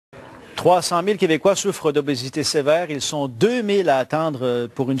300 000 Québécois souffrent d'obésité sévère. Ils sont 2 000 à attendre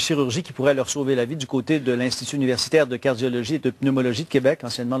pour une chirurgie qui pourrait leur sauver la vie du côté de l'Institut universitaire de cardiologie et de pneumologie de Québec,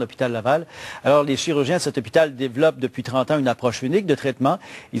 anciennement l'hôpital Laval. Alors, les chirurgiens de cet hôpital développent depuis 30 ans une approche unique de traitement.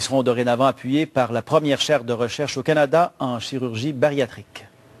 Ils seront dorénavant appuyés par la première chaire de recherche au Canada en chirurgie bariatrique.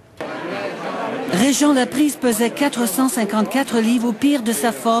 Réjean Laprise pesait 454 livres au pire de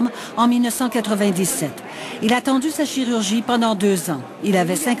sa forme en 1997. Il a attendu sa chirurgie pendant 2 ans. Il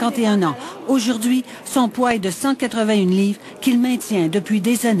avait 51 ans. Aujourd'hui, son poids est de 181 livres qu'il maintient depuis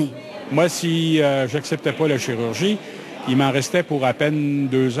des années. Moi, si j'acceptais pas la chirurgie, il m'en restait pour à peine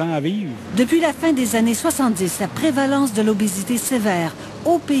 2 ans à vivre. Depuis la fin des années 70, la prévalence de l'obésité sévère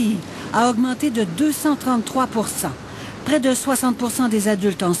au pays a augmenté de 233 %. Près de 60 % des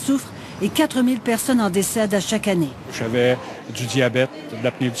adultes en souffrent et 4 000 personnes en décèdent à chaque année. J'avais du diabète, de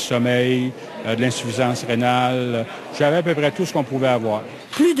l'apnée du sommeil, de l'insuffisance rénale. J'avais à peu près tout ce qu'on pouvait avoir.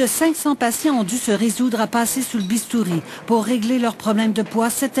 Plus de 500 patients ont dû se résoudre à passer sous le bistouri pour régler leurs problèmes de poids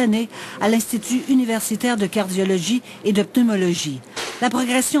cette année à l'Institut universitaire de cardiologie et de pneumologie. La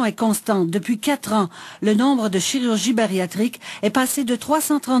progression est constante. Depuis 4 ans, le nombre de chirurgies bariatriques est passé de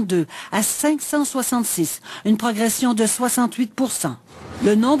 332 à 566, une progression de 68 %.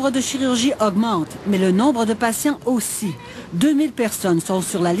 Le nombre de chirurgies augmente, mais le nombre de patients aussi. 2000 personnes sont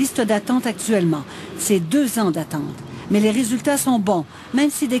sur la liste d'attente actuellement. C'est 2 ans d'attente. Mais les résultats sont bons, même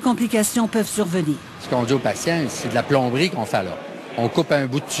si des complications peuvent survenir. Ce qu'on dit aux patients, c'est de la plomberie qu'on fait là. On coupe un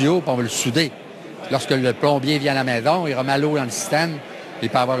bout de tuyau et on va le souder. Lorsque le plombier vient à la maison, il remet l'eau dans le système, il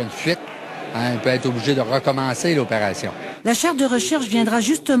peut avoir une fuite. Il peut être obligé de recommencer l'opération. La chaire de recherche viendra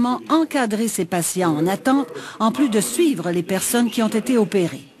justement encadrer ces patients en attente, en plus de suivre les personnes qui ont été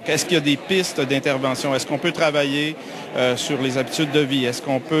opérées. Est-ce qu'il y a des pistes d'intervention? Est-ce qu'on peut travailler sur les habitudes de vie? Est-ce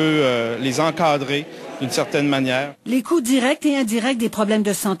qu'on peut les encadrer d'une certaine manière? Les coûts directs et indirects des problèmes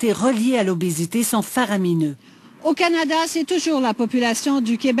de santé reliés à l'obésité sont faramineux. Au Canada, c'est toujours la population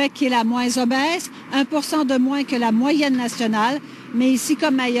du Québec qui est la moins obèse, 1 % de moins que la moyenne nationale. Mais ici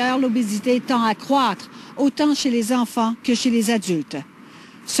comme ailleurs, l'obésité tend à croître, autant chez les enfants que chez les adultes.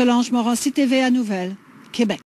 Solange Morancy, TVA Nouvelles, Québec.